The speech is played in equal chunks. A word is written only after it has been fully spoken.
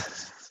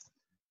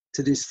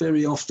to this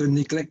very often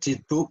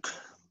neglected book,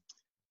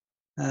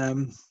 a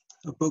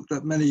book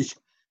that many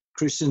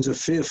Christians are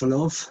fearful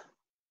of.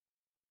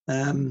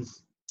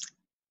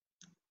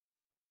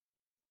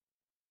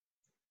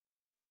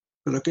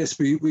 But I guess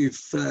I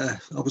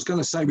was going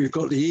to say we've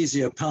got the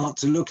easier part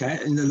to look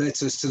at in the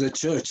letters to the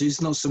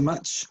churches, not so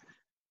much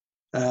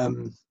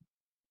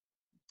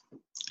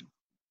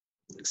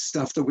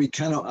stuff that we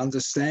cannot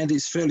understand.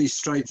 It's fairly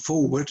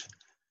straightforward.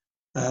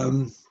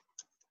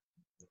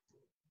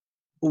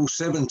 All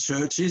 7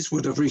 churches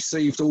would have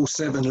received all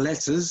 7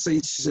 letters,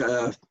 each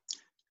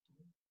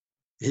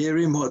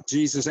hearing what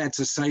Jesus had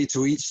to say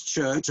to each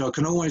church. I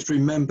can always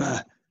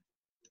remember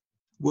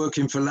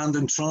working for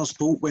London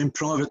Transport when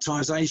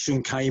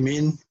privatisation came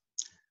in.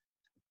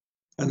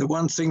 And the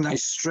one thing they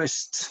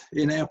stressed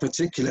in our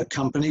particular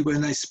company,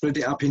 when they split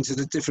it up into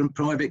the different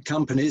private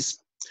companies,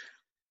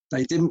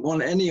 they didn't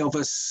want any of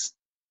us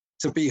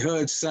to be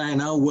heard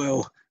saying, oh,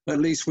 well, at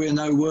least we're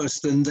no worse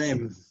than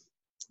them.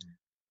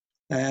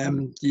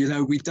 You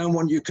know, we don't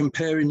want you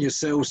comparing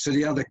yourselves to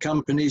the other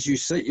companies. You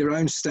set your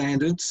own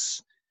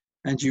standards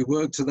and you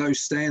work to those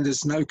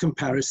standards, no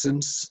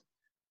comparisons.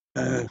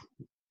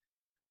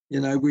 You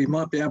know, we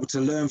might be able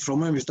to learn from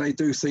them if they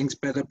do things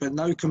better, but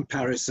no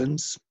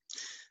comparisons.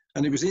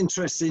 And it was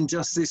interesting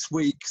just this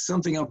week,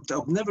 something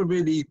I've never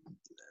really,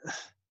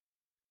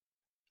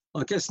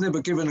 I guess,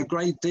 never given a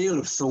great deal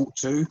of thought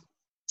to,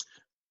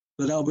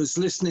 but I was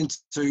listening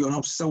to, and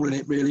I've stolen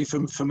it really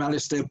from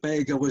Alistair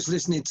Begg. I was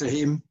listening to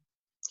him,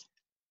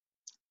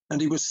 and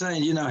he was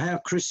saying, you know, how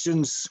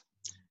Christians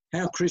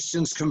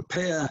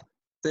compare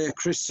their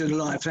Christian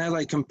life, how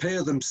they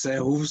compare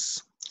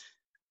themselves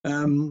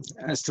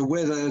as to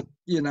whether,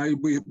 you know,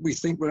 we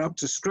think we're up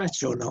to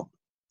scratch or not.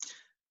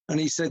 And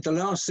he said the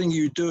last thing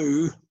you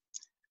do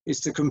is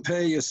to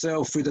compare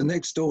yourself with a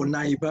next door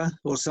neighbour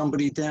or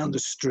somebody down the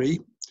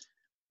street.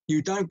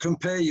 You don't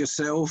compare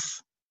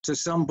yourself to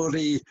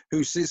somebody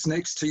who sits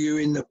next to you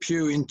in the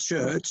pew in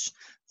church.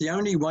 The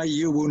only way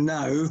you will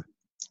know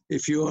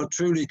if you are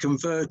truly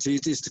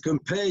converted is to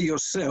compare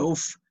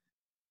yourself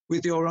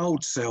with your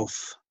old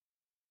self.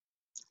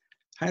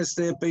 Has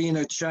there been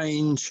a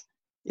change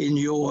in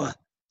your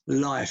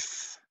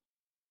life?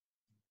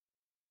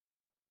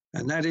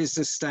 And that is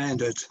the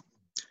standard.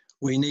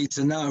 We need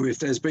to know if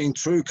there's been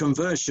true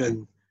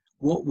conversion.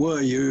 What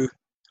were you?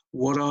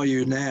 What are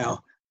you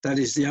now? That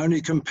is the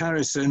only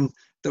comparison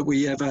that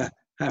we ever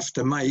have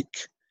to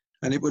make.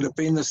 And it would have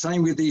been the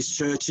same with these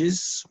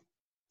churches.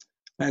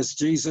 As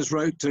Jesus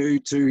wrote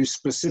to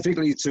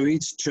specifically to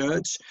each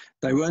church,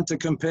 they weren't to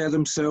compare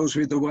themselves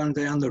with the one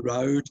down the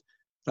road.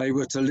 They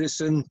were to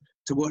listen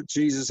to what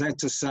Jesus had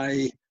to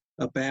say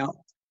about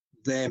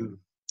them.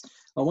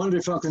 I wonder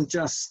if I can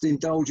just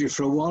indulge you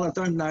for a while. I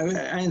don't know,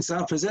 hands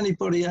up, has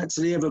anybody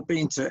actually ever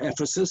been to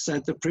Ephesus,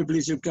 had the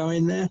privilege of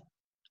going there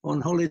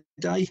on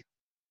holiday?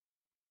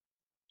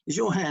 Is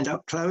your hand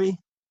up, Chloe?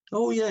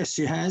 Oh yes,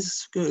 she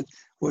has, good.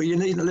 Well, you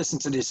need to listen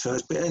to this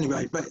first, but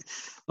anyway, but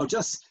I'll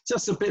just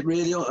a bit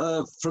really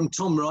from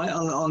Tom Wright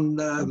on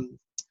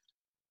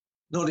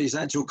not his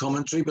actual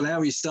commentary, but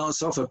how he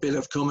starts off a bit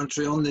of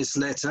commentary on this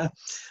letter.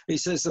 He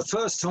says, the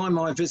first time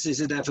I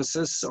visited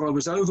Ephesus, I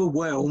was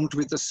overwhelmed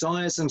with the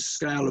size and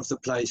scale of the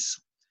place.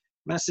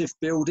 Massive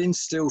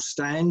buildings still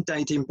stand,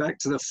 dating back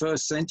to the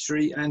 1st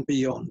century and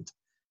beyond.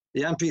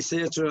 The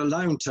amphitheatre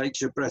alone takes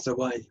your breath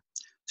away.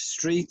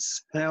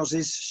 Streets,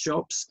 houses,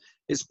 shops.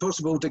 It's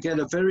possible to get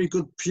a very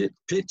good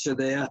picture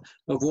there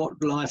of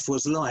what life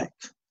was like.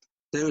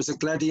 There is a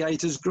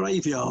gladiator's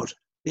graveyard,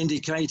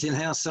 indicating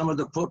how some of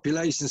the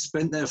population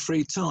spent their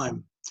free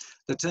time.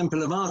 The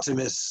Temple of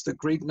Artemis, the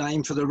Greek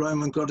name for the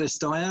Roman goddess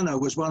Diana,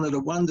 was one of the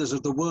wonders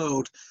of the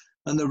world,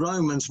 and the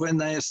Romans, when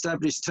they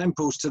established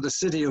temples to the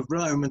city of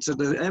Rome and to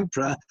the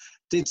emperor,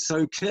 did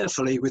so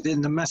carefully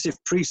within the massive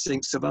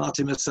precincts of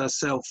Artemis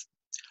herself.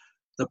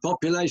 The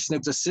population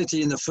of the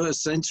city in the 1st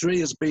century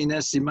has been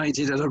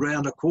estimated at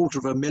around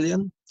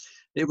 250,000.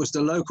 It was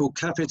the local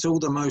capital,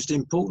 the most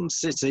important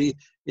city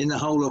in the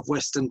whole of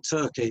Western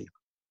Turkey.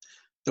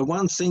 The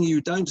one thing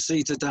you don't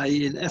see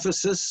today in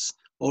Ephesus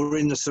or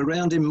in the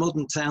surrounding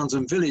modern towns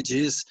and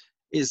villages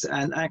is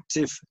an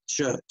active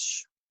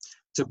church.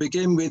 To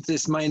begin with,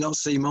 this may not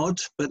seem odd,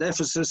 but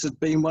Ephesus had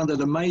been one of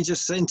the major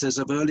centres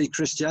of early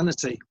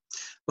Christianity.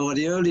 By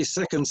the early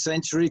 2nd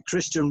century,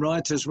 Christian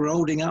writers were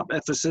holding up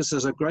Ephesus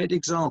as a great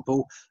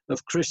example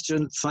of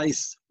Christian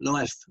faith,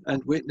 life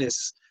and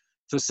witness.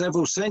 For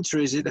several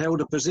centuries, it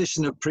held a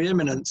position of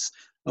preeminence,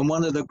 and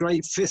one of the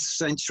great 5th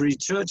century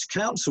church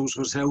councils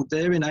was held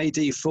there in AD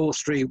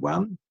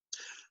 431.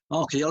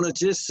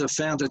 Archaeologists have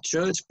found a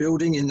church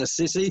building in the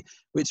city,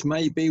 which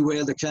may be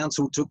where the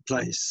council took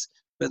place.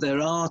 But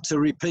there are, to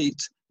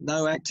repeat,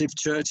 no active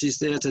churches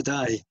there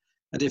today.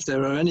 And if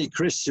there are any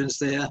Christians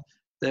there,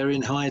 they're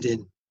in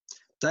hiding.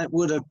 That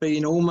would have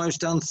been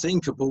almost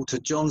unthinkable to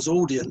John's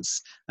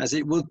audience, as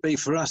it would be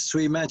for us to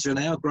imagine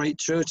our great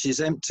church is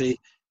empty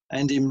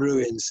and in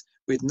ruins,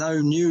 with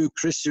no new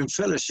Christian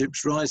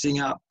fellowships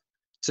rising up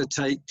to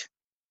take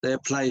their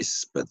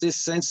place. But this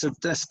sense of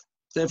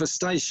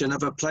devastation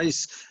of a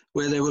place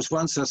where there was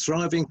once a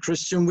thriving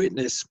Christian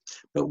witness,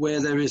 but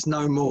where there is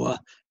no more,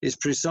 is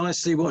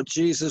precisely what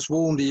Jesus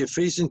warned the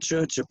Ephesian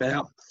church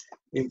about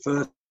in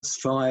verse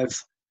 5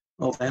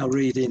 of our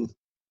reading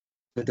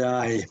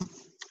today.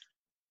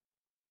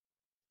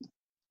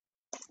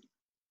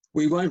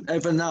 We won't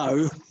ever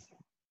know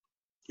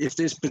if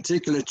this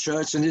particular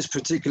church and this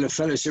particular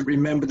fellowship,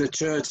 remember the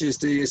church is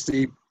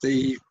the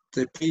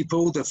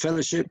people, the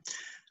fellowship,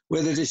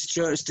 whether this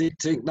church did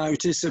take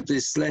notice of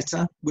this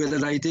letter, whether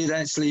they did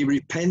actually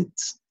repent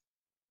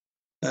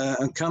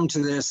and come to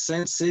their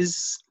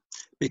senses,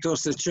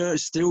 because the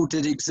church still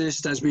did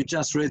exist, as we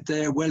just read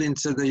there, well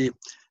into the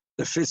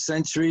 5th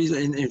century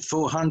in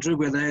 400,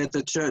 where they had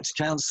the church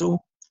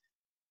council.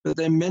 But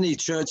then many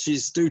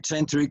churches do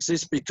tend to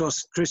exist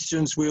because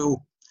Christians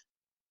will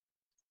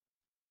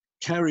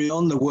carry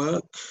on the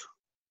work,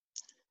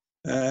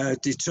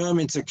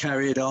 determined to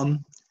carry it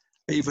on,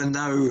 even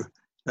though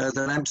the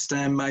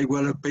lampstand may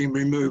well have been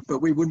removed.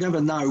 But we would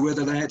never know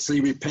whether they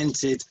actually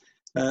repented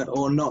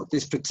or not,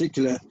 this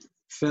particular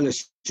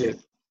fellowship.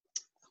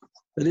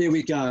 But here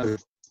we go.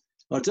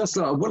 What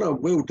I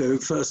will do,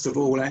 first of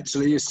all,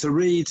 actually, is to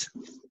read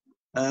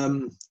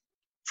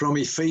from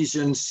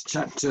Ephesians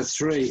chapter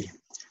 3.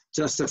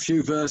 Just a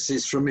few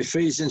verses from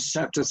Ephesians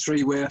chapter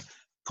 3, where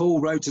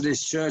Paul wrote to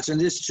this church, and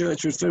this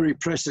church was very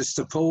precious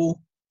to Paul.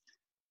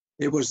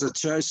 It was the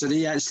church that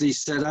he actually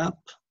set up.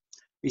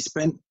 He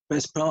spent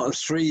best part of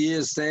 3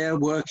 years there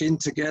working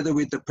together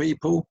with the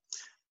people.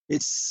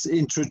 It's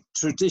in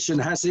tradition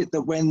has it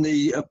that when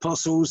the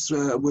apostles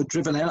were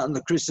driven out and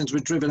the Christians were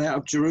driven out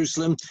of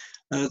Jerusalem,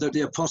 that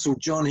the apostle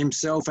John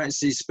himself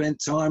actually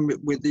spent time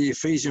with the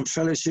Ephesian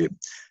fellowship.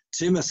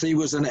 Timothy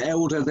was an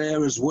elder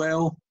there as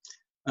well.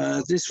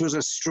 This was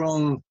a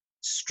strong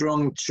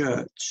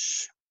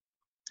church.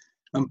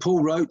 And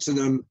Paul wrote to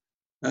them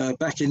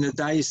back in the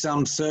day,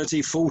 some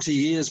 30, 40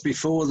 years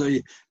before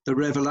the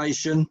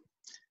revelation.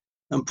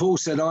 And Paul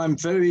said, I am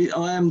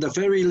the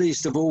very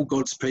least of all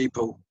God's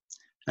people.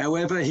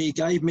 However, he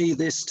gave me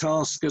this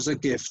task as a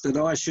gift, that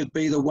I should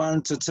be the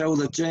one to tell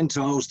the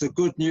Gentiles the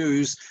good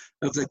news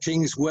of the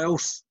King's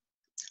wealth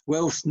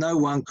no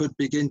one could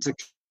begin to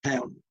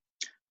count.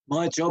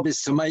 My job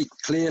is to make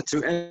clear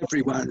to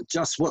everyone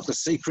just what the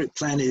secret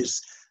plan is,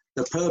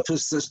 the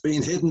purpose that's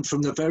been hidden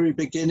from the very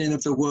beginning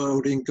of the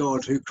world in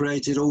God who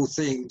created all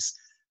things.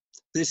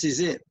 This is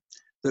it,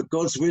 that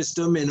God's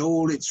wisdom in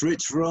all its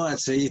rich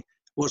variety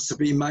was to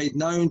be made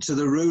known to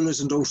the rulers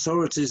and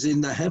authorities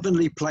in the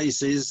heavenly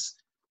places,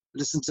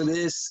 listen to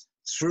this,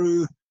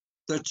 through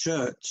the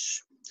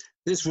church.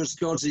 This was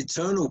God's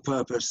eternal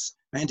purpose,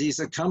 and he's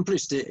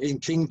accomplished it in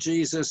King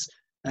Jesus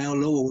our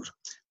Lord.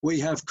 We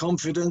have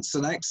confidence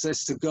and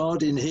access to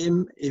God in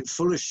him in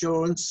full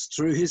assurance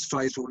through his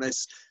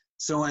faithfulness.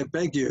 So I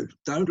beg you,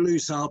 don't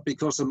lose heart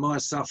because of my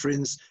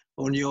sufferings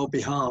on your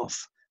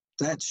behalf.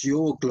 That's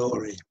your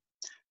glory.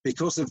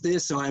 Because of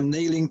this, I am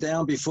kneeling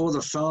down before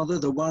the Father,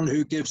 the one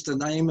who gives the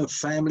name of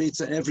family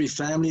to every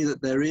family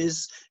that there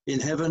is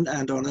in heaven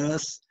and on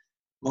earth.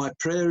 My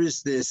prayer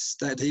is this,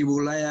 that he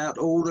will lay out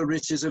all the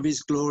riches of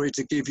his glory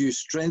to give you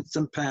strength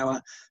and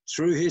power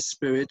through his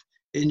Spirit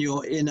in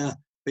your inner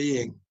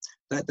being,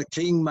 that the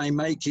King may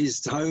make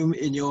his home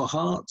in your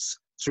hearts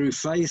through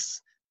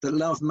faith, that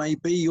love may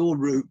be your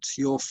root,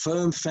 your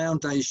firm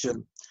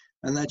foundation,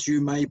 and that you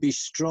may be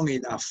strong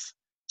enough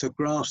to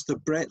grasp the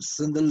breadth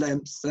and the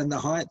length and the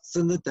height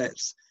and the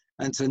depth,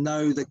 and to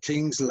know the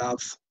King's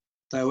love,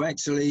 though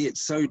actually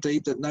it's so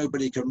deep that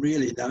nobody can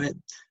really know it.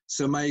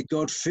 So may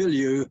God fill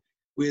you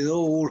with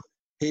all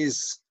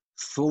his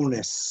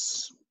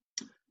fullness.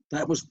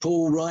 That was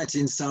Paul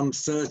writing some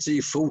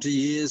 30, 40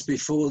 years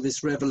before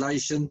this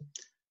revelation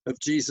of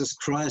Jesus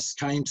Christ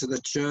came to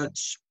the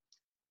church,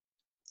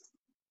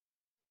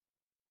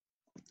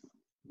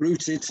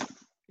 rooted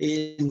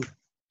in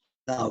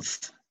love.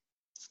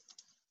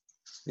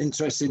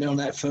 Interesting on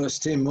that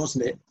first hymn,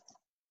 wasn't it?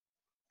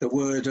 The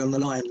word on the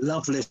line,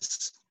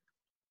 loveless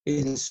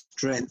in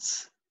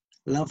strength.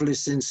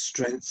 Loveless in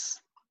strength.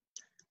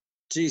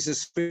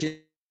 Jesus speaking,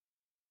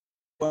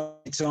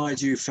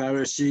 tithe you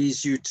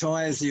Pharisees, you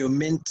tithe your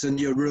mint and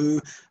your rue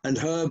and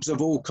herbs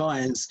of all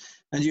kinds,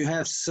 and you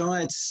have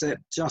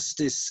sidestepped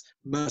justice,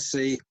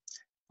 mercy,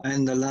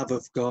 and the love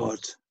of God.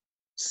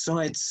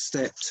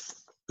 Sidestepped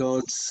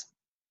God's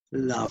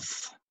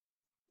love.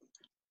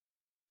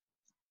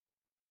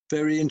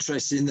 Very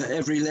interesting that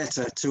every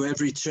letter to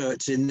every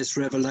church in this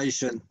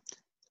revelation,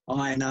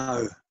 I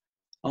know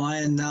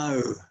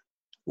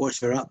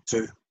what you're up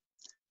to.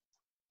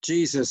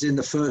 Jesus in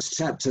the first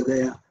chapter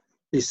there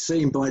is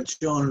seen by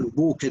John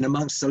walking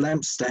amongst the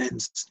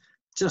lampstands,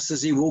 just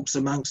as he walks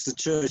amongst the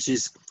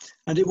churches.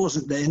 And it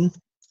wasn't then,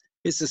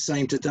 it's the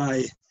same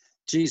today.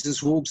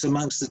 Jesus walks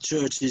amongst the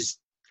churches.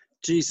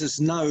 Jesus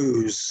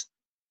knows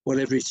what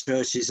every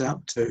church is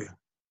up to.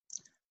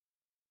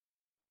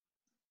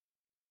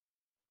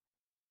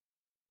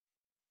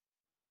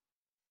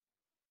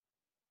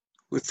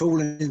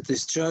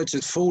 This church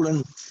had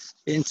fallen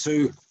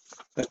into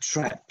a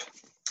trap.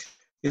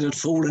 It had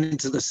fallen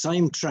into the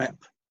same trap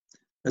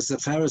as the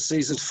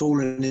Pharisees had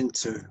fallen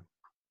into.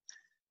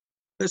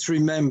 Let's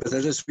remember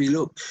that as we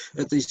look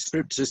at these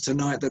scriptures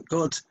tonight, that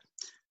God,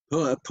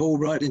 Paul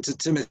writing to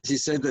Timothy,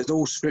 said that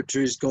all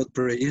scripture is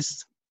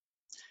God-breathed,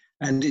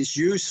 and it's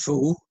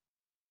useful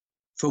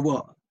for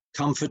what?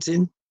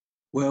 Comforting.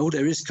 Well,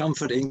 there is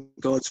comfort in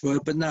God's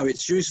word, but no,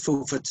 it's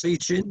useful for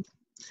teaching,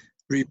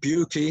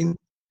 rebuking,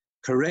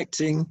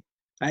 correcting,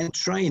 and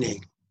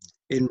training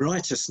in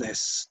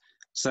righteousness,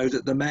 so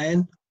that the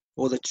man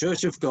or the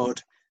church of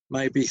God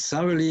may be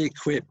thoroughly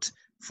equipped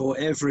for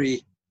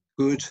every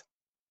good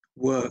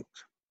work.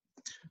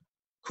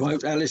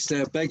 Quote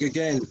Alistair Begg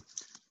again,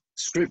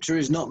 scripture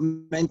is not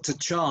meant to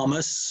charm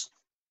us,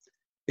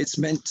 it's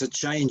meant to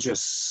change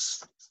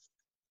us.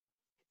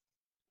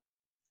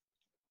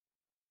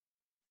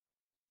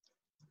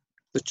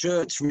 The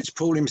church which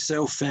Paul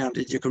himself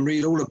founded, you can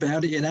read all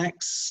about it in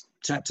Acts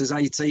chapters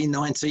 18,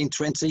 19,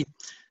 20,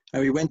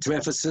 how he went to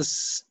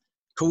Ephesus,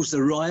 caused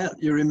a riot,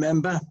 you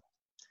remember.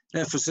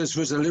 Ephesus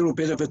was a little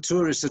bit of a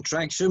tourist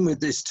attraction with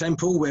this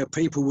temple where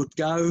people would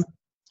go.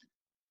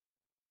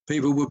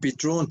 People would be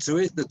drawn to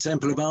it, the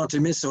temple of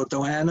Artemis or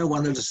Diana,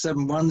 one of the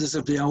 7 wonders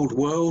of the old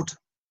world.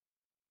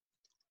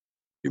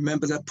 You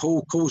remember that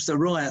Paul caused a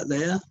riot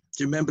there?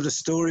 Do you remember the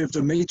story of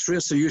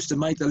Demetrius, who used to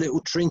make the little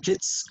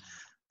trinkets,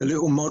 the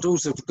little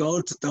models of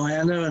God,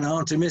 Diana and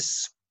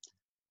Artemis?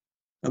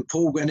 And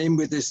Paul went in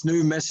with this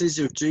new message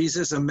of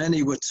Jesus, and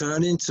many were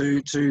turning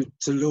to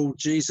Lord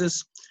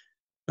Jesus.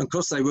 And of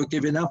course, they were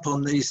giving up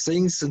on these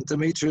things, and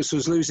Demetrius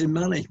was losing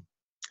money.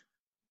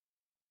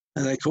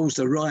 And they caused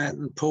a riot,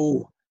 and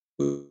Paul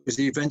was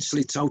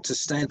eventually told to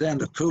stand down,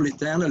 to cool it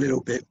down a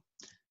little bit.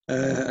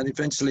 And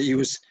eventually he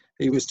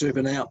was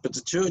driven out. But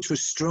the church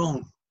was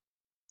strong.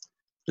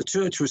 The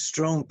church was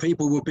strong.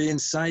 People were being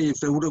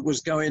saved. All that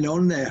was going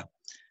on there.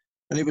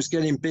 And it was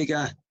getting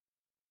bigger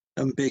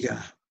and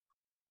bigger.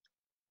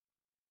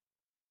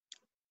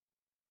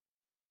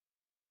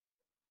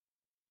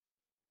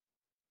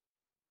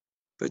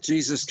 But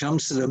Jesus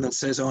comes to them and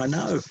says, I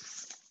know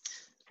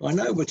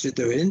what you're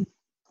doing.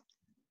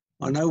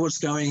 I know what's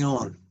going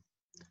on.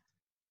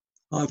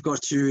 I've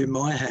got you in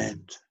my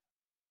hand.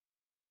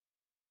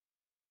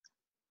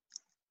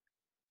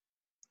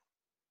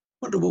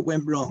 I wonder what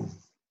went wrong.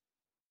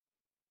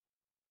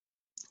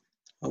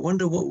 I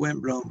wonder what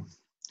went wrong.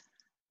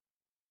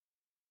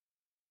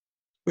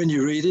 When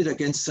you read it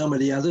against some of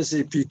the others,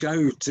 if you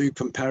go to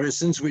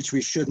comparisons, which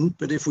we shouldn't,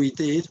 but if we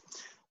did,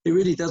 it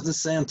really doesn't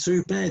sound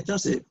too bad,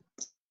 does it?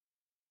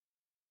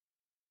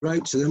 He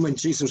wrote to them when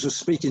Jesus was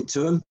speaking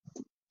to them,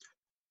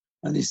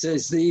 and he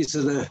says, these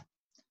are the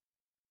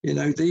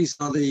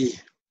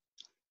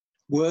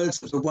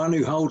words of the one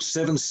who holds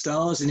 7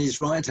 stars in his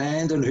right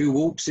hand and who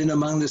walks in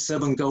among the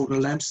 7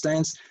 golden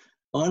lampstands.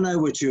 I know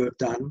what you have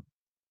done.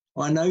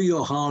 I know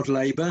your hard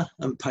labor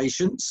and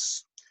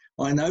patience.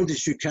 I know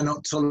that you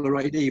cannot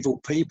tolerate evil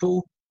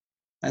people,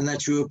 and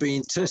that you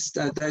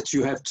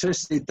have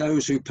tested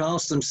those who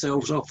pass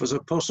themselves off as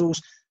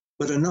apostles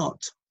but are not,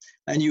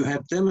 and you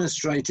have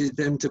demonstrated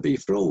them to be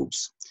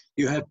frauds.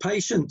 You have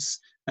patience,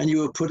 and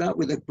you have put up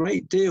with a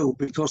great deal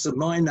because of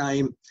my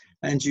name,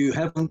 and you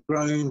haven't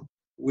grown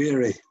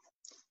weary.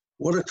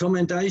 What a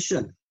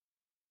commendation.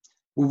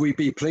 Will we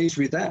be pleased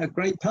with that at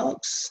Great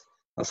Parks?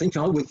 I think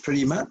I would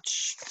pretty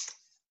much.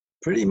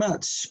 Pretty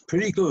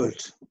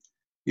good.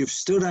 You've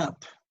stood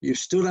up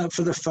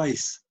for the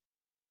faith.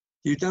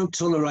 You don't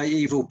tolerate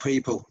evil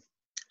people.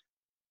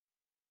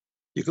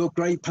 You've got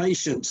great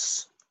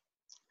patience.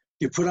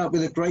 You put up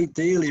with a great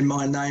deal in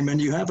my name,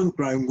 and you haven't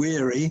grown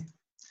weary.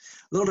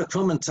 A lot of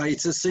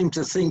commentators seem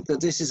to think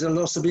that this is a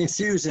loss of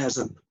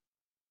enthusiasm.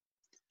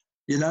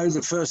 You know,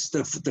 the first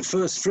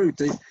fruit,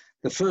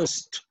 the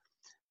first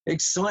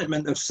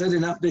excitement of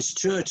setting up this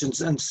church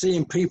and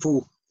seeing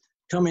people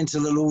come into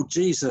the Lord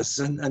Jesus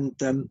and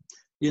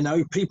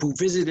people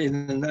visiting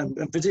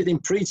and visiting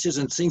preachers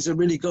and things that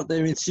really got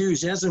their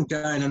enthusiasm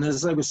going. And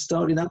as they were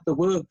starting up the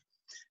work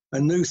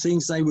and new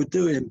things they were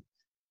doing.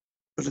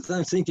 But I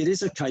don't think it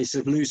is a case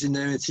of losing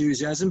their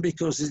enthusiasm,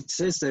 because it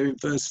says there in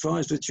verse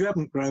 5 that you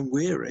haven't grown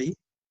weary.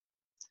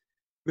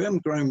 You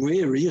haven't grown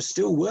weary, you're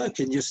still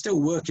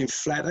working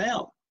flat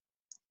out.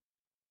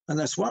 And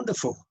that's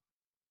wonderful.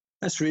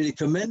 That's really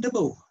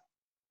commendable.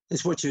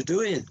 It's what you're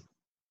doing.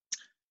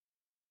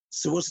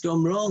 So what's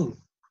gone wrong?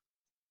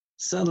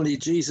 Suddenly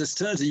Jesus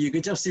turns to you. You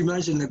could just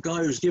imagine the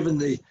guy who's given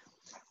the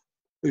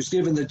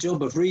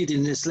job of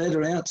reading this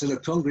letter out to the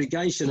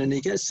congregation, and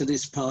he gets to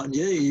this part, and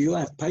you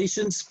have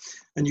patience,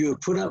 and you have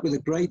put up with a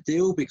great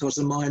deal because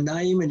of my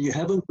name, and you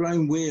haven't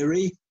grown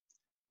weary.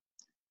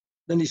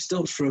 Then he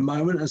stops for a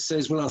moment and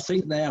says, well, I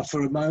think now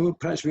for a moment,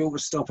 perhaps we ought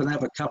to stop and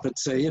have a cup of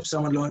tea, if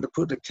someone would like to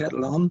put the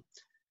kettle on,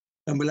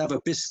 and we'll have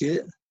a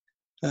biscuit,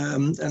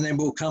 and then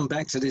we'll come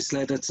back to this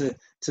letter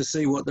to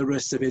see what the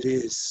rest of it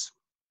is.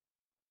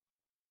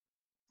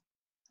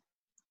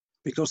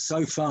 Because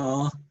so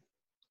far,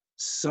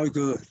 so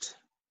good.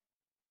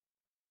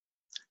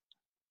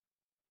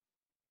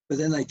 But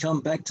then they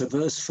come back to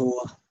verse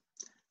 4.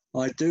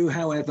 I do,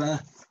 however,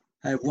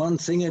 have one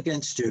thing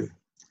against you.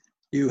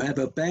 You have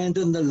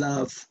abandoned the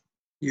love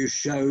you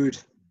showed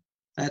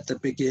at the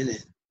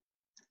beginning.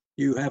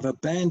 You have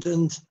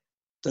abandoned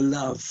the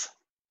love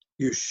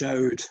you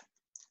showed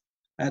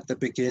at the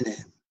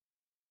beginning.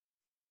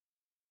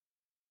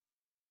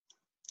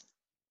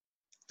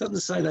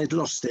 Doesn't say they'd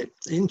lost it.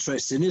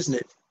 Interesting, isn't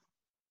it?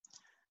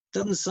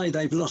 Doesn't say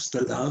they've lost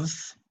the love.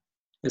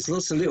 There's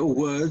lots of little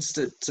words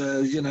that,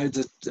 you know,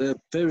 that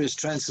various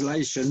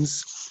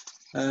translations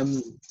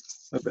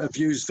have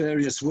used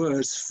various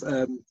words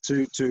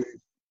to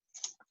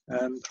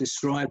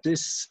describe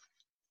this.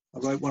 I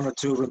wrote one or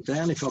two of them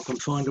down if I can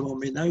find them on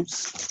my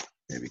notes.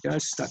 There we go,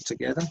 stuck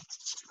together.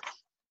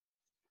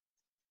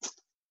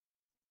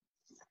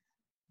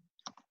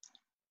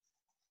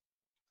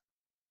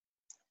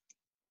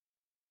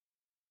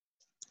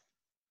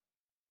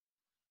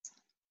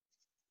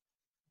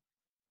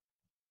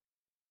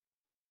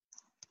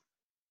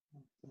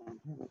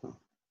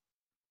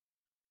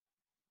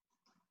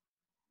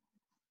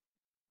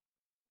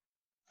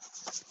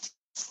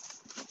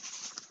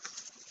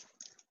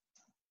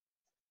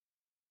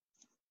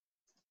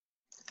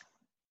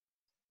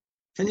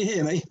 Can you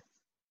hear me?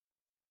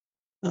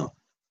 Oh,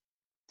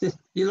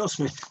 you lost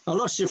me. I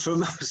lost you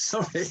from,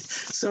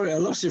 sorry, I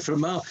lost you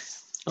from, I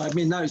had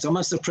my notes. I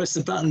must have pressed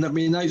the button that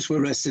my notes were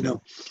resting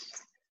on.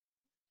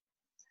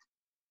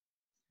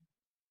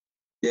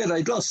 Yeah,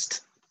 they'd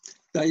lost.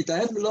 They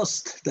haven't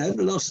lost. They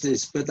haven't lost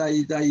this, but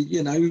they,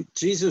 you know,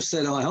 Jesus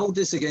said, "I hold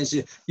this against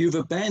you. You've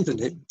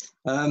abandoned it."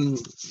 I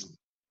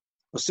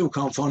still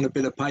can't find a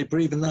bit of paper,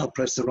 even though I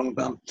pressed the wrong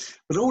button.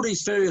 But all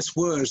these various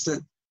words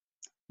that,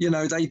 you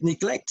know, they'd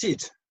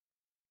neglected.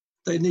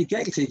 They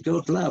neglected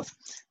God's love.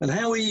 And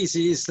how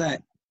easy is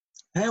that?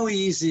 How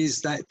easy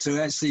is that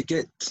to actually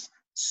get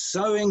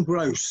so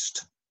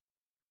engrossed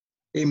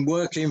in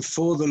working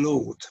for the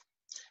Lord?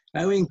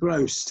 How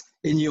engrossed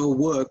in your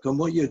work and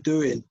what you're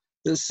doing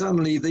that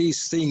suddenly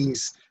these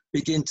things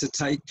begin to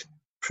take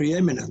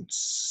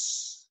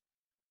preeminence.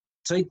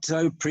 Take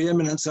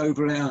preeminence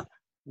over our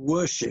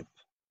worship,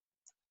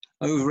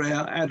 over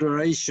our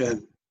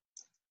adoration,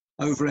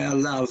 over our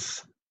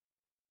love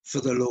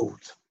for the Lord.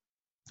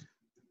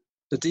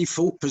 The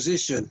default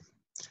position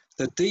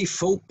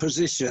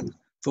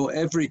for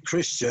every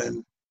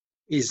Christian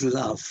is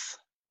love.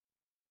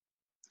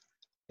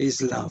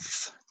 Is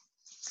love.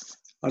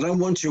 I don't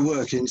want you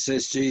working,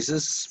 says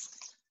Jesus.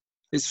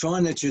 It's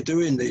fine that you're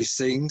doing these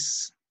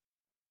things.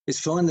 It's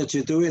fine that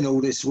you're doing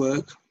all this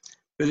work.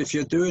 But if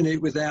you're doing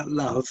it without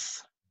love,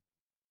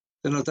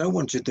 then I don't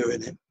want you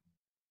doing it.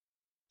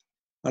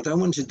 I don't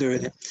want you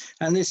doing it.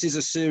 And this is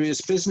a serious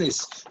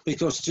business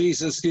because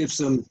Jesus gives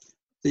them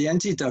the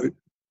antidote.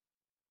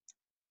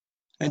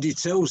 And he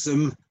tells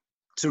them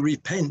to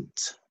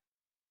repent.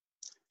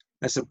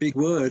 That's a big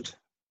word.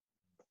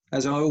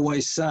 As I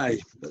always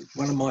say,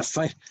 one of my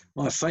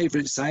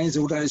favourite sayings,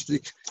 although it's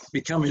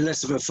becoming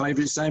less of a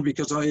favourite saying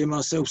because I hear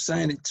myself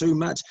saying it too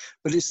much,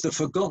 but it's the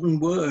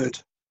forgotten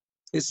word.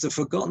 It's the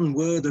forgotten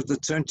word of the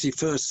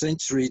 21st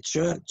century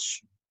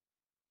church.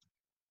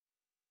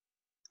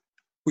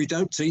 We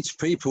don't teach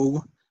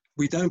people,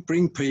 we don't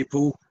bring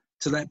people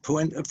to that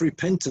point of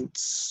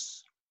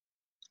repentance.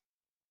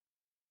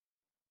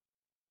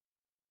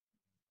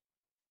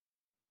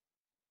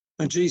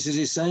 And Jesus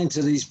is saying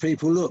to these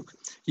people, look,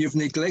 you've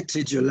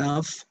neglected your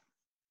love.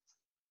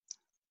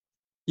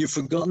 You've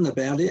forgotten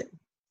about it.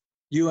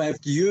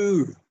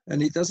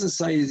 And it doesn't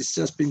say it's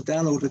just been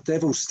done or the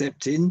devil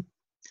stepped in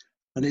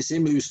and it's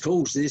him who's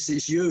caused this,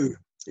 it's you.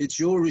 It's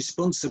your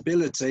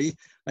responsibility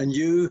and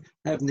you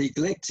have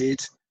neglected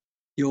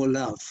your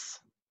love.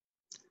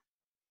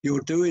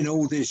 You're doing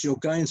all this, you're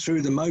going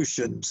through the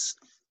motions.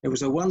 It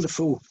was a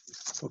wonderful,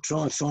 I'll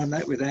try and find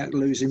that without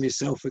losing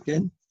myself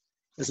again.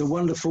 There's a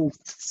wonderful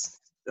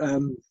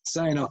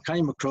saying I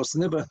came across,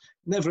 never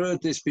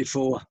heard this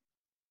before.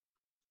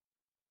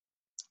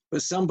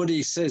 But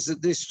somebody says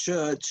that this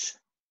church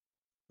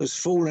has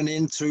fallen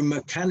into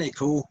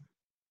mechanical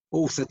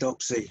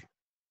orthodoxy.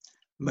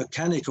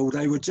 Mechanical,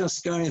 they were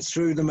just going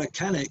through the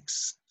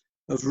mechanics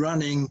of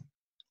running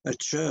a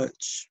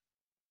church.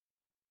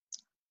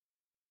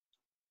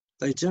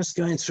 They're just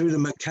going through the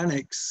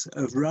mechanics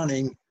of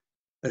running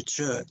a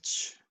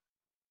church.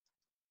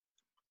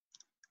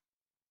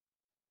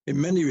 In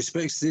many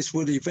respects, this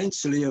would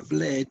eventually have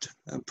led,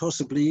 and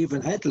possibly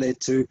even had led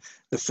to,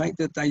 the fact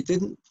that they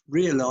didn't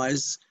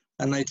realise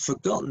and they'd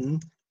forgotten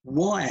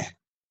why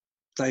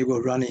they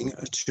were running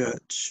a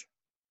church.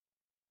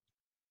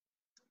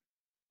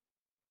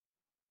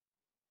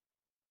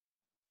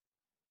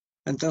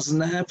 And doesn't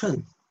that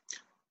happen?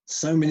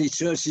 So many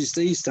churches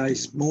these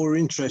days more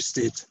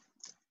interested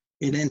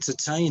in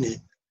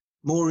entertaining,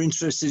 more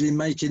interested in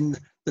making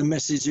the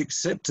message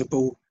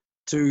acceptable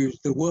to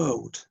the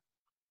world,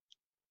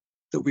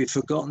 that we've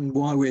forgotten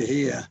why we're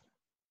here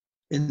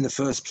in the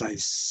first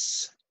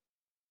place.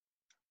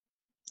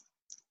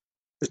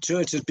 The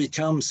church had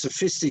become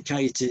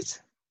sophisticated.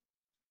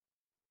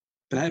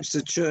 Perhaps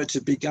the church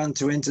had begun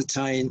to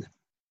entertain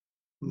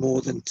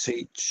more than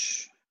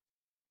teach,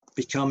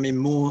 becoming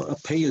more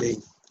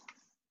appealing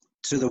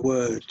to the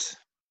word.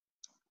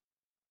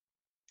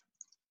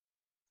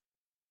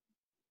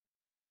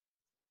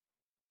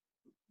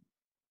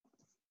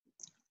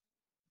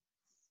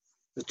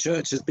 The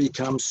church has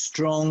become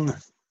strong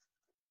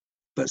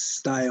but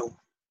stale.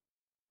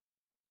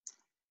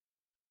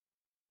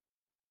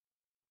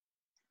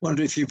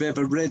 Wonder if you've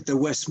ever read the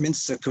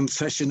Westminster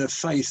Confession of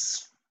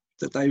Faith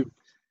that they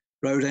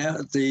wrote out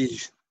at the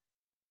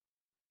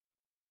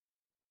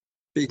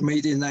big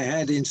meeting they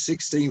had in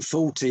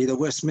 1640. The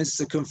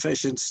Westminster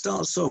Confession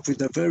starts off with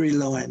the very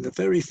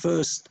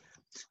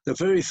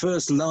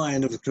first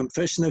line of the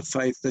Confession of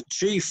Faith: the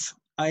chief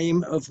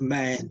aim of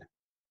man.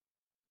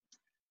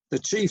 The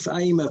chief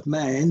aim of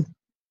man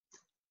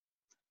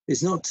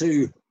is not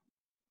to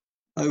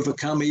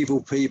overcome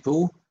evil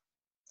people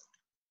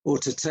or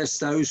to test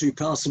those who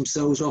pass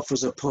themselves off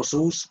as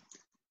apostles,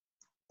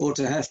 or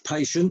to have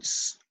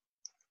patience,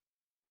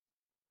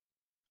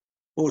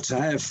 or to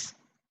have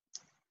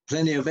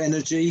plenty of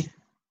energy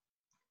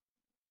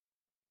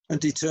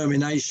and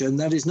determination.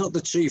 That is not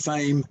the chief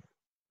aim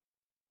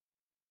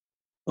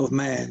of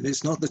man.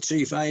 It's not the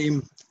chief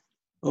aim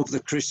of the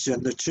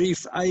Christian. The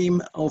chief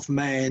aim of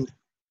man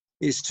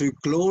is to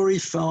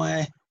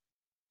glorify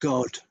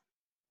God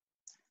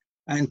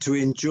and to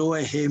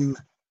enjoy him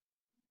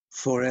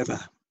forever.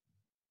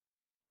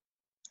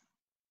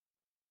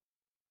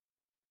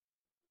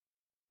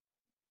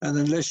 And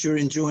unless you're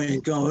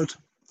enjoying God,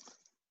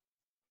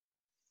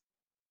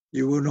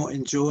 you will not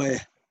enjoy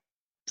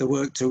the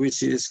work to which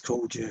he has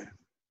called you.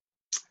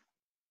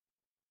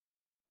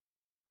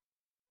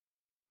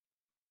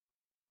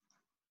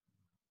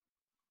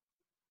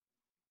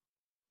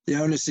 The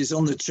onus is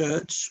on the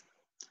church.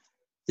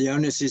 The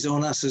onus is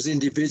on us as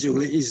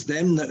individuals. It is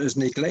them that has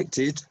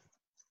neglected.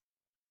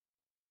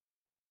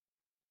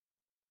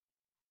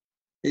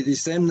 It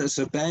is them that's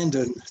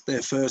abandoned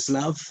their first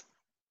love.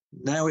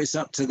 Now it's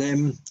up to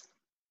them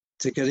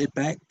to get it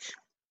back.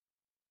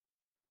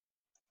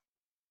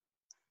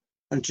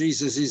 And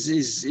Jesus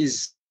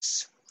is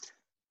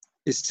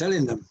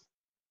telling them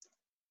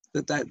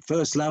that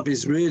first love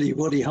is really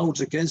what he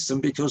holds against them,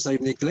 because they've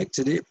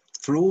neglected it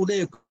for all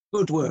their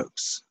good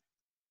works,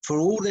 for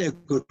all their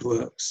good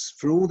works,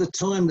 for all the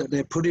time that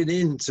they're putting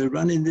into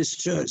running this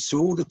church, for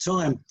all the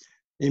time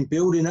in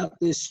building up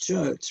this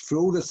church, for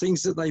all the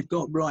things that they've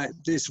got right.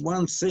 This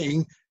one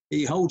thing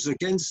he holds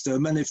against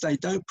them, and if they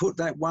don't put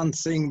that one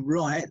thing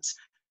right,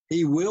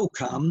 he will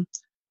come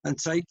and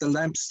take the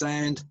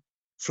lampstand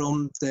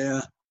from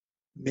their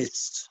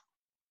midst.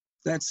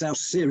 That's how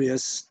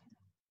serious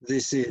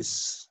this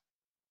is.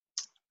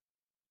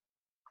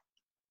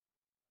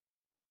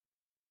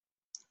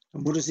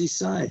 And what does he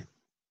say?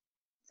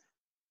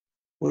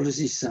 What does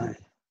he say?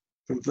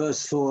 From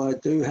verse 4, I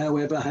do,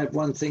 however, have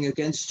one thing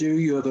against you.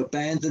 You have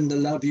abandoned the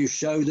love you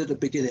showed at the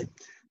beginning.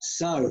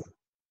 So,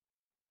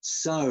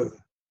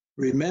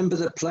 remember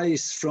the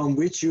place from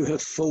which you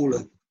have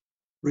fallen.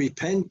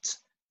 Repent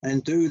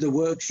and do the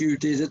works you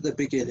did at the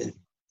beginning.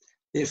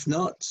 If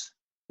not,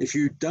 if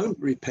you don't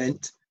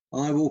repent,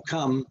 I will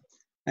come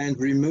and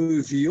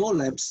remove your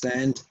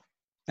lampstand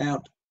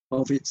out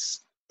of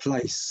its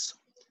place.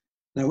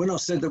 Now, when I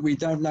said that we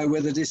don't know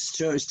whether this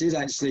church did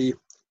actually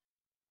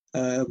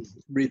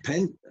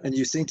repent, and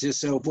you think to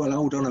yourself, well,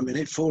 hold on a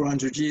minute,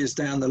 400 years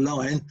down the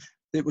line,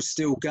 it was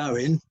still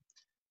going.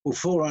 Well,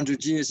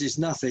 400 years is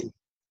nothing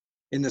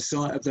in the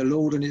sight of the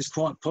Lord, and it's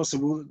quite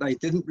possible that they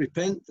didn't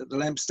repent, that the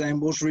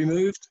lampstand was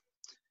removed,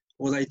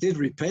 or they did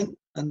repent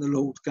and the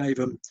Lord gave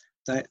them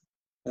that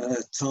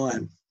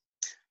time.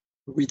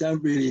 But we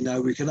don't really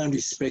know, we can only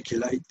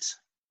speculate.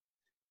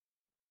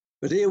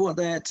 But here what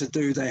they had to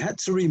do, they had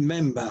to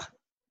remember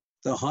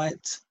the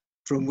height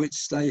from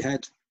which they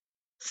had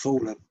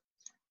fallen.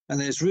 And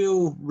there's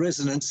real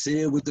resonance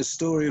here with the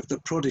story of the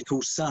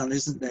prodigal son,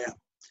 isn't there?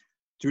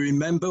 Do you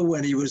remember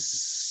when he was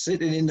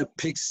sitting in the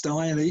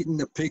pigsty and eating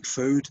the pig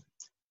food?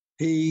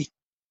 He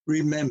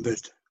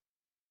remembered.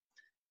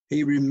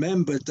 He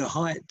remembered the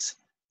height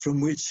from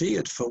which he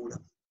had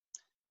fallen.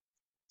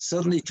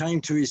 Suddenly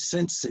came to his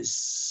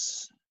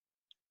senses.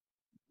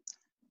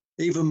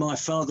 Even my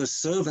father's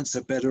servants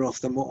are better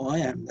off than what I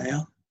am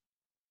now.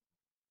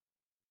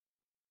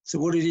 So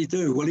what did he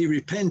do? Well, he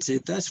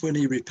repented. That's when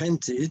he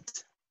repented.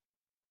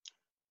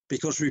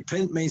 Because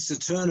repent means to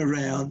turn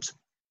around,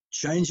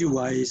 change your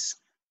ways,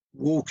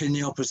 walk in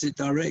the opposite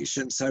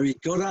direction. So he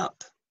got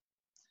up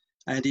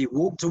and he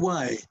walked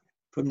away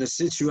from the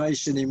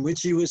situation in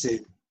which he was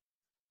in,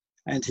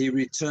 and he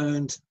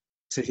returned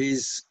to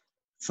his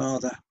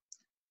father.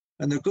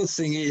 And the good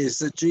thing is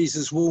that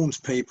Jesus warns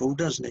people,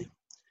 doesn't he?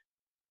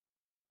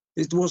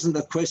 It wasn't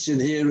a question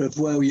here of,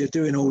 well, you're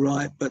doing all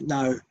right, but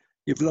no,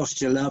 you've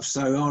lost your love,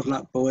 so hard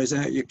luck, boys,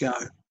 out you go.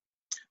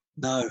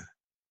 No.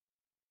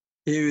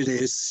 Here it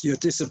is. You're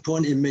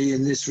disappointing me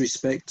in this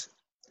respect.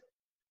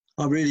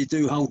 I really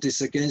do hold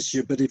this against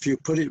you, but if you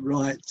put it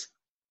right,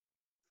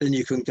 then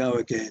you can go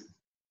again.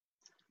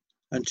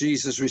 And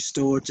Jesus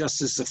restored,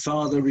 just as the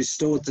Father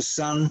restored the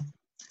Son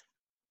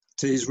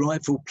to his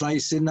rightful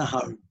place in the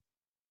home,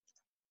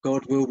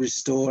 God will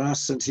restore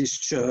us and his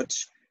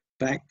church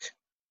back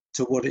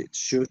to what it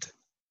should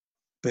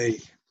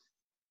be.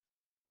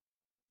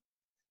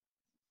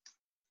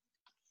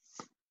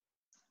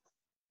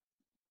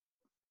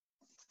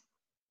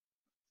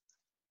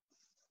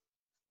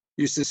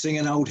 used to sing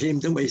an old hymn,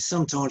 didn't we?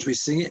 Sometimes we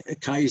sing it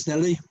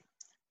occasionally.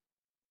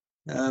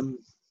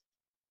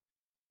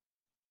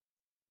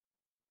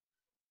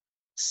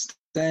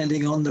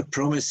 Standing on the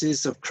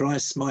promises of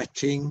Christ my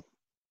King,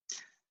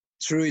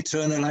 through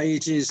eternal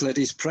ages let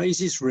his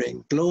praises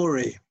ring.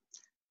 Glory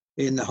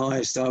in the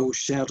highest I will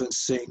shout and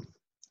sing,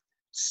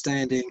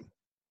 standing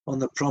on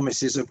the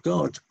promises of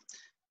God.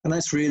 And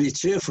that's really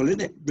cheerful,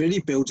 isn't it? Really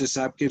builds us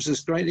up, gives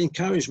us great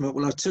encouragement.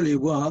 Well, I tell you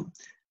what,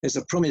 there's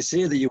a promise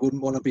here that you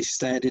wouldn't want to be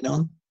standing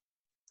on.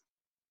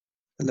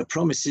 And the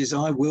promise is,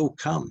 I will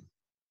come.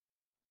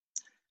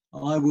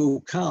 I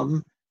will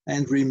come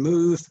and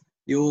remove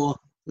your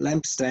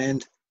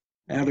lampstand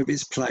out of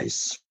its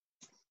place.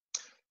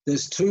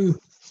 There's two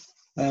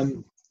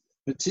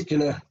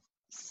particular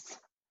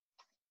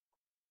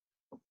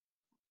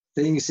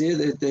things here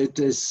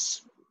that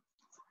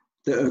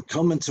are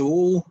common to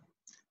all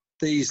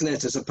these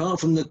letters, apart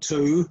from the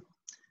two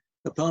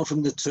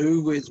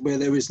where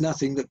there is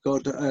nothing that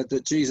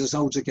that Jesus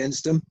holds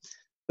against them.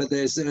 But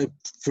there's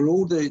for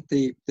all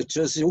the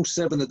churches, all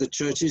 7 of the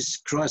churches,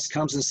 Christ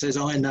comes and says,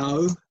 I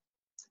know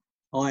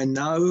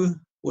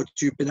what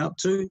you've been up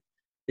to.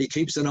 He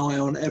keeps an eye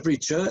on every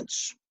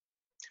church,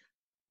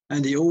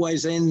 and he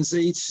always ends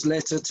each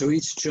letter to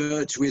each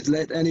church with,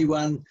 let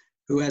anyone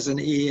who has an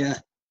ear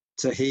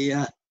to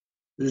hear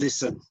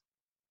listen.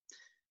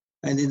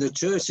 And in the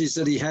churches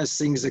that he has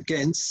things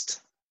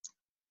against,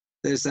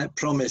 there's that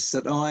promise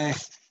that I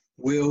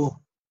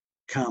will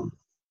come.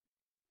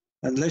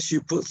 Unless you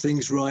put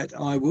things right,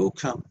 I will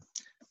come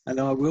and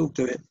I will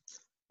do it.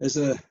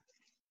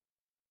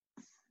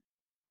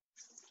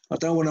 I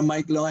don't want to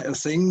make light of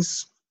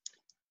things,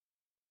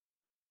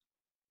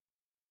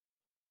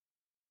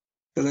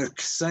 but a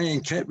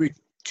saying kept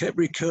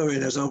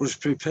recurring as I was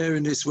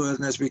preparing this word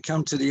and as we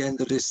come to the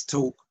end of this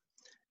talk.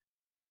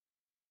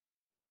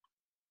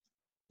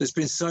 There's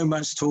been so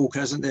much talk,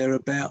 hasn't there,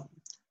 about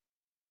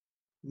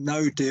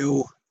no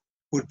deal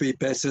would be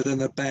better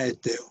than a bad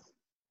deal.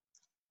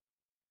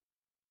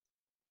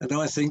 And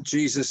I think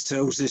Jesus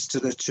tells this to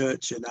the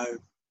church, you know.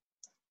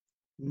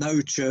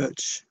 No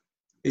church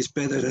is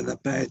better than a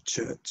bad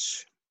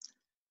church.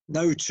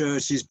 No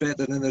church is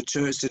better than a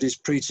church that is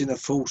preaching a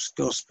false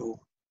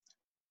gospel,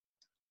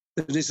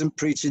 that isn't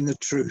preaching the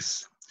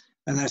truth.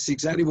 And that's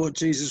exactly what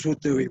Jesus will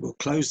do. He will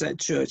close that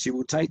church. He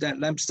will take that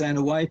lampstand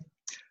away,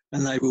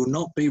 and they will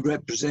not be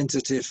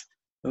representative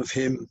of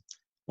him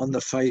on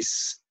the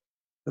face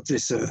of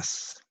this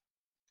earth.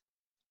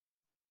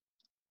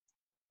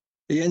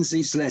 He ends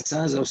each letter,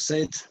 as I've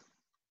said,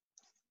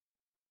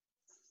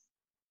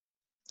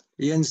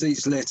 he ends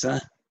each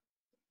letter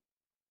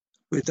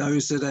with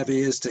those that have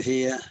ears to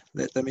hear,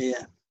 let them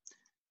hear.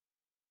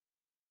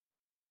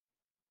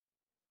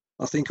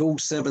 I think all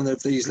 7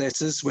 of these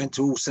letters went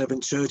to all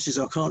 7 churches.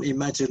 I can't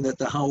imagine that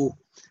the whole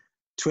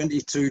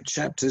 22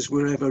 chapters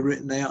were ever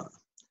written out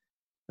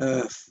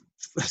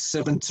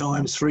 7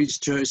 times for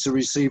each church to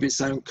receive its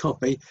own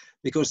copy,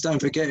 because don't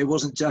forget, it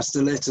wasn't just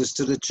the letters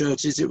to the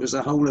churches, it was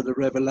the whole of the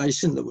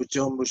Revelation that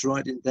John was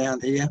writing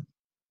down here.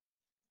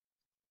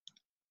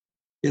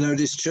 You know,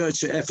 this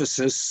church at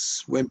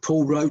Ephesus, when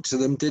Paul wrote to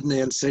them, didn't he,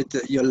 and said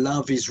that your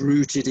love is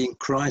rooted in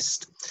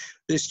Christ.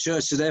 This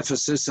church at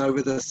Ephesus,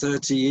 over the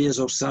 30 years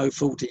or so,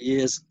 40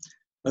 years,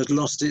 has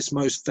lost its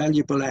most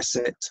valuable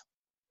asset,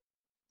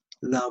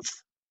 love.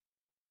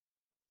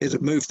 It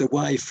had moved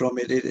away from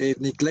it. It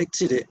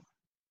neglected it.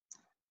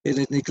 It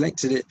had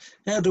neglected it.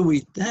 How do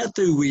we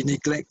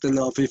neglect the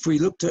love? If we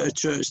looked at a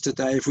church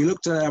today, if we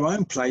looked at our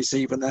own place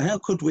even, how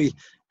could we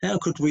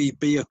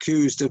be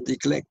accused of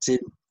neglecting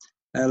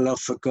our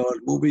love for God?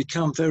 We'll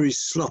become very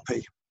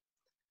sloppy.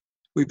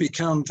 We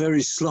become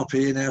very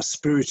sloppy in our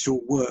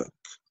spiritual work.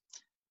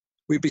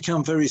 We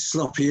become very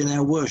sloppy in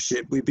our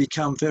worship. We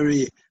become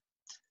very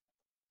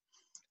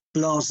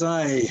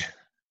blasé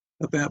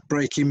about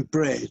breaking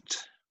bread.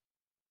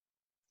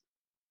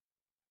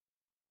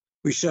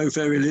 We show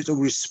very little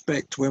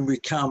respect when we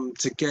come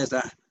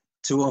together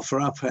to offer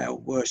up our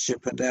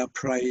worship and our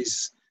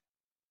praise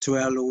to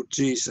our Lord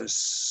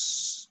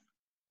Jesus.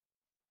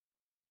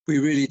 We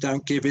really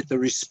don't give it the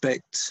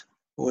respect,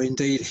 or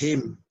indeed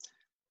him,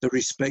 the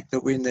respect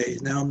that we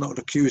need. Now, I'm not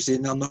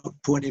accusing, I'm not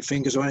pointing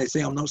fingers or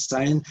anything. I'm not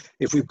saying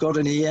if we've got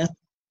an ear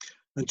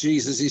and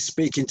Jesus is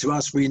speaking to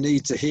us, we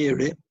need to hear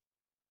it.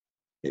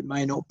 It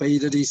may not be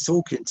that he's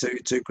talking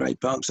to Great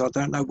Parks. I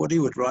don't know what he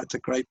would write to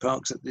Great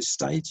Parks at this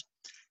stage.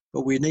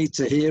 But we need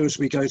to hear as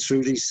we go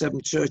through these 7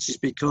 churches,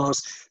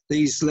 because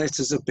these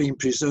letters have been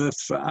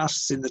preserved for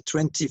us in the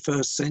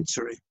 21st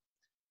century.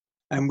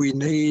 And we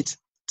need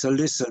to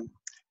listen,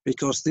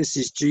 because this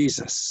is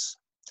Jesus.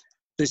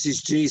 This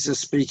is Jesus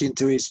speaking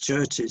to his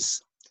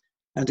churches.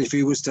 And if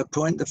he was to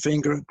point the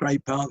finger at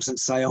Great Parks and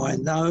say, I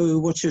know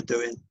what you're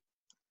doing.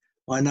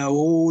 I know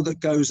all that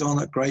goes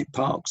on at Great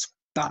Parks,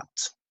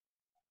 but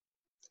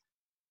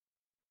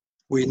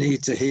we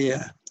need to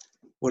hear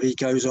what he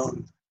goes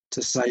on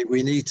to say.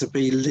 We need to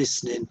be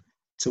listening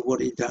to what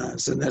he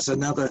does. And that's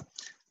another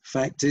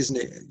fact, isn't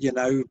it? You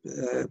know,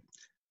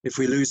 if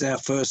we lose our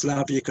first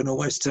love, you can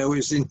always tell.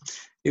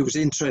 It was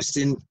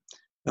interesting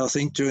I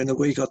think during the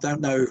week, I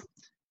don't know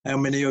how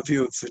many of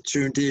you have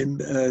tuned in.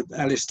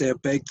 Alistair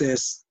Begg, their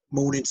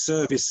morning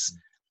service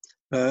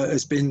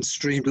has been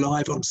streamed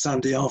live on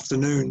Sunday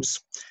afternoons.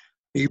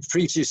 He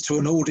preaches to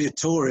an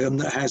auditorium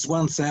that has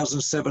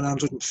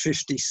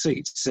 1,750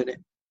 seats in it.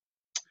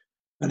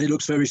 And it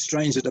looks very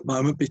strange at the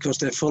moment because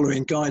they're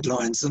following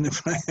guidelines and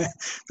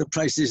the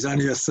place is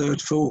only a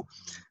third full.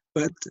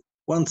 But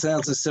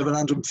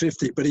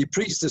 1,750. But he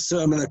preached a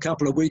sermon a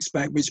couple of weeks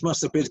back, which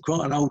must have been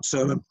quite an old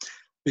sermon,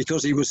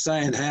 because he was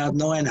saying how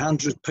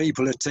 900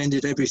 people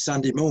attended every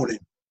Sunday morning.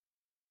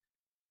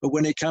 But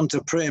when it came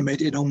to prayer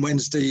meeting on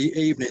Wednesday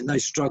evening, they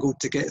struggled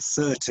to get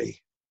 30.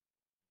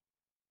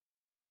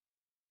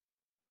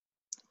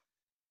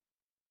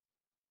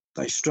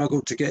 They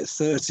struggled to get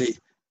 30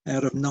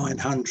 out of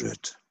 900.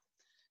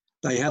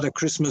 They had a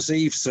Christmas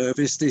Eve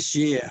service this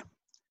year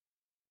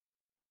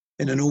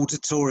in an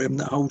auditorium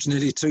that holds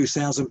nearly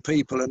 2,000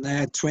 people, and they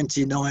had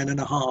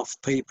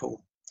 29.5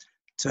 people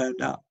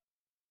turned up.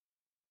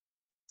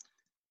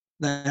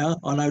 Now,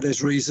 I know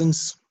there's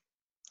reasons,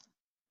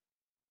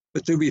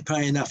 but do we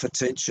pay enough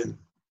attention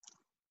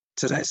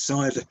to that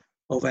side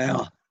of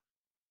our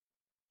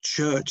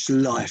church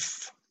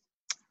life?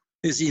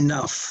 Is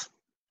enough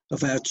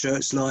of our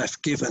church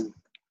life given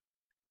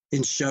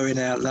in showing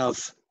our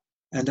love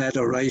and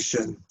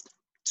adoration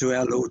to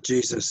our Lord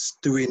Jesus?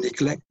 Do we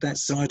neglect that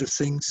side of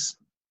things?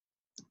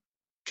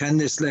 Can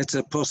this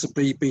letter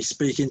possibly be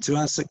speaking to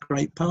us at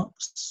Great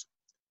Parks?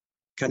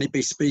 Can it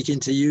be speaking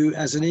to you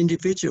as an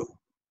individual?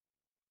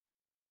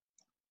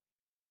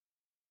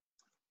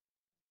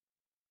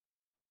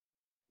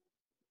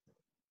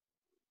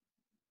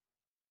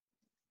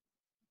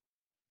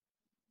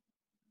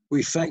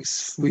 We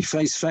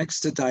face facts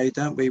today,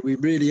 don't we? We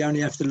really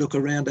only have to look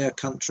around our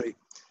country.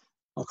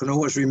 I can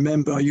always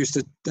remember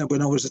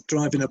when I was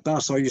driving a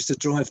bus, I used to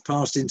drive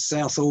past in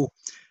Southall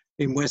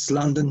in West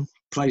London,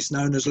 a place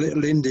known as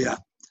Little India.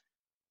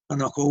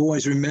 And I can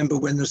always remember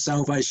when the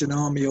Salvation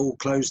Army all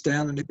closed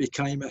down and it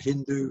became a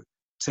Hindu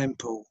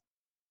temple.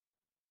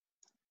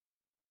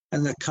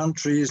 And the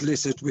country is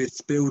littered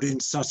with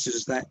buildings such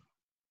as that.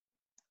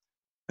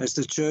 As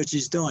the church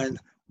is dying,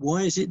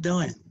 why is it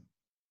dying?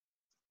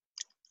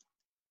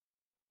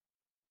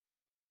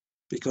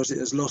 Because it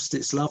has lost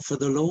its love for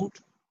the Lord?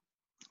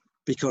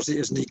 Because it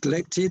has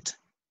neglected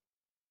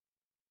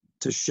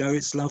to show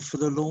its love for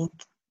the Lord?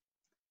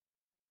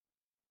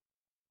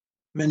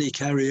 Many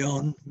carry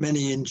on,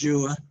 many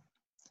endure.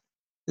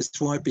 That's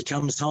why it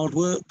becomes hard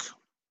work.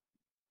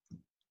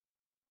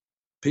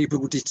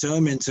 People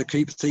determined to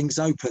keep things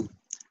open.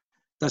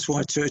 That's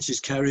why churches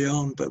carry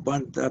on, but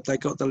they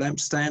got the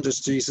lampstand as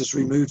Jesus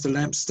removed the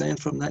lampstand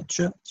from that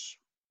church.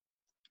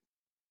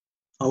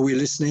 Are we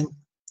listening?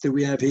 Do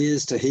we have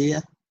ears to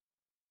hear?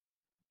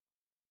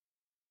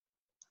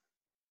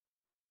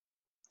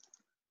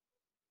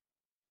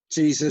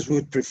 Jesus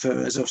would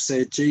prefer, as I've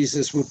said,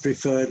 Jesus would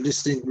prefer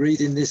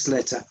reading this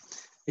letter.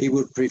 He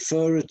would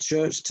prefer a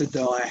church to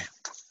die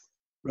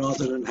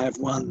rather than have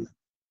one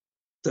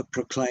that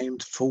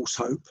proclaimed false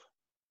hope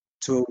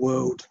to a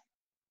world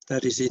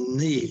that is in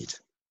need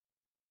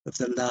of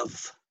the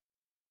love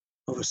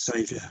of a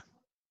Saviour.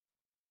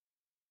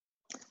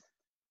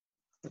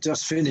 I'll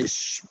just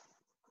finish.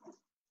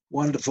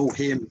 Wonderful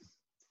hymn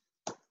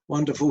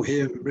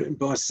written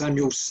by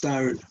Samuel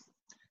Stone.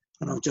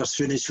 And I'll just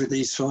finish with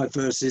these 5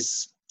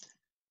 verses.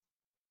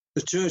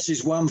 The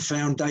church's one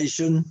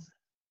foundation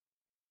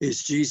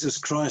is Jesus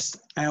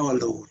Christ our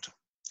Lord.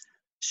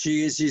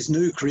 She is his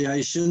new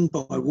creation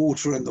by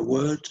water and the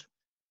word.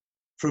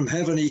 From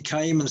heaven he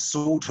came and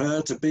sought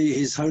her to be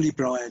his holy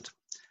bride.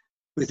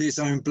 With his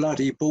own blood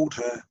he bought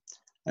her,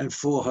 and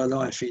for her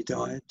life he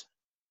died.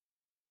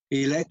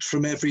 He elect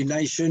from every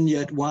nation,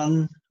 yet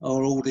one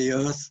are all the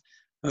earth.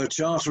 Her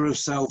charter of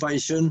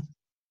salvation,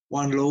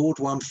 one Lord,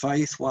 one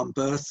faith, one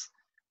birth.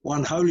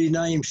 One holy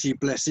name she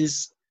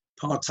blesses,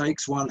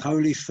 partakes one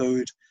holy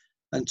food,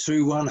 and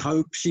to one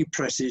hope she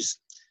presses,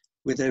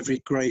 with every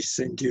grace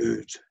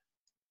endured.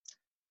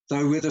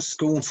 Though with a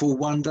scornful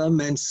wonder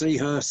men see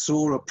her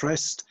sore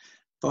oppressed,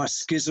 by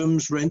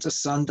schisms rent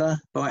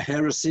asunder, by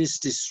heresies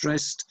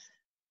distressed,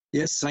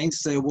 yet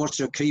saints their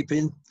watch are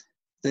keeping,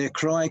 their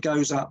cry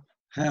goes up,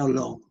 how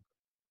long?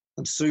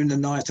 And soon the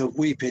night of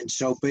weeping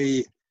shall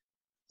be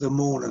the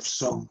morn of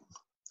song.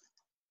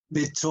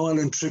 Mid toil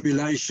and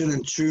tribulation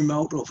and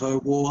tumult of her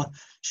war,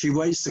 she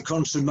waits the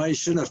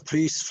consummation of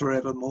peace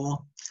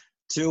forevermore,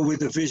 till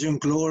with the vision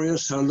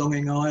glorious her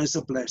longing eyes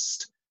are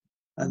blessed,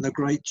 and the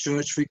great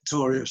church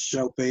victorious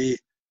shall be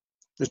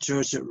the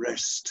church at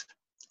rest.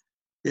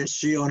 Yet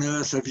she on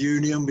earth of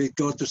union with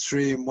God the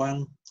three in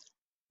one,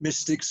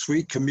 mystic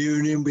sweet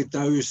communion with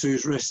those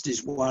whose rest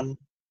is won.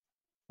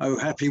 O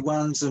happy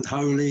ones and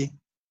holy,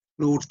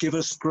 Lord, give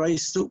us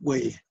grace that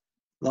we,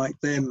 like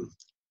them,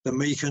 the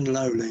meek and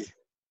lowly,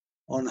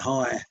 on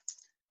high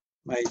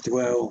may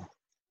dwell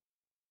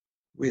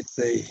with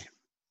thee.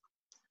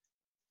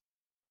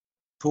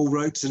 Paul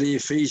wrote to the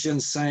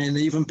Ephesians saying,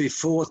 even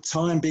before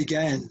time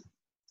began,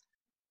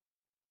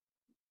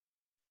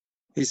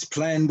 His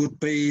plan would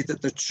be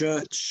that the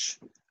Church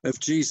of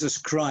Jesus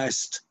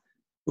Christ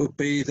will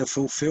be the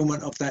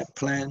fulfillment of that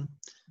plan,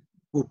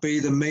 will be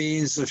the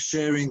means of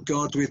sharing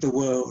God with the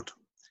world.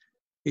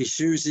 He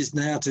chooses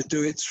now to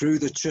do it through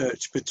the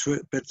church, but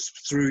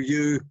through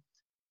you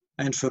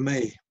and for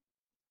me.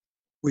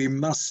 We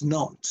must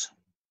not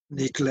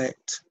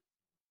neglect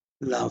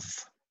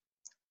love.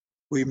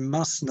 We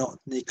must not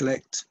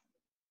neglect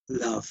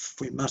love.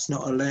 We must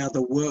not allow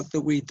the work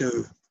that we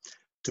do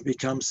to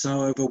become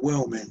so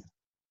overwhelming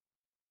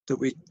that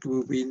we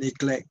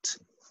neglect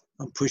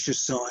and push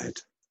aside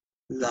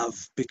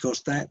love,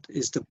 because that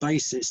is the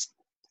basis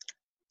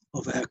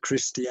of our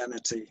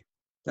Christianity.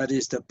 That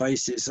is the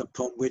basis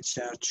upon which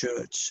our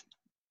church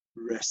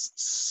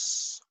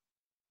rests.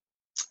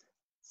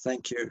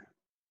 Thank you.